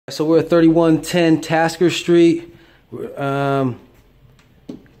So we're at 3110 Tasker Street. Don't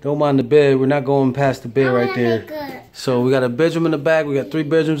mind the bed. We're not going past the bed right there. So we got a bedroom in the back. We got 3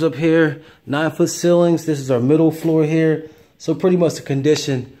 bedrooms up here. 9-foot ceilings. This is our middle floor here. So pretty much the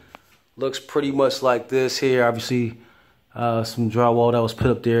condition looks pretty much like this here. Obviously, some drywall that was put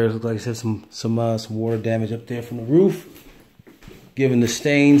up there. Looks like it had some water damage up there from the roof, given the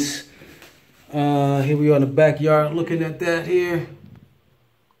stains. Here we are in the backyard looking at that here.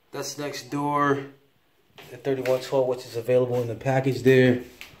 That's next door at 3112, which is available in the package there.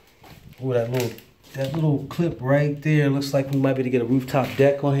 Ooh, that little clip right there. Looks like we might be able to get a rooftop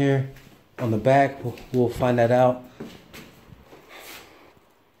deck on here on the back. We'll find that out.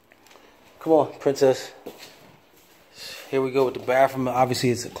 Come on, princess. Here we go with the bathroom. Obviously,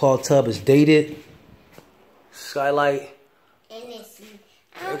 it's a claw tub. It's dated. Skylight.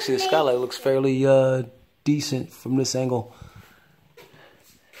 Actually, the skylight looks fairly decent from this angle.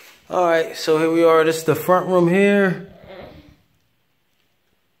 All right, so here we are. This is the front room here.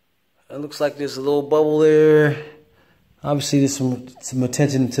 It looks like there's a little bubble there. Obviously, there's some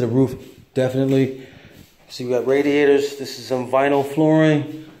attention to the roof, definitely. So we got radiators. This is some vinyl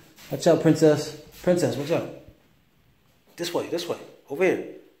flooring. Watch out, princess. Princess, watch out. This way, over here.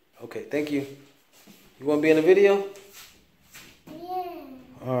 Okay, thank you. You want to be in the video? Yeah.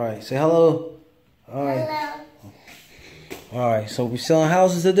 All right, say hello. All right. Hello. All right, so we're selling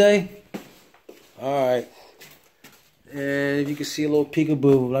houses today. All right. And if you can see a little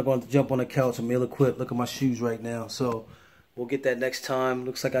peekaboo, I'm not going to jump on the couch. I'm ill-equipped. Look at my shoes right now. So we'll get that next time.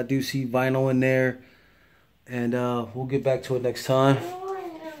 Looks like I do see vinyl in there. And we'll get back to it next time.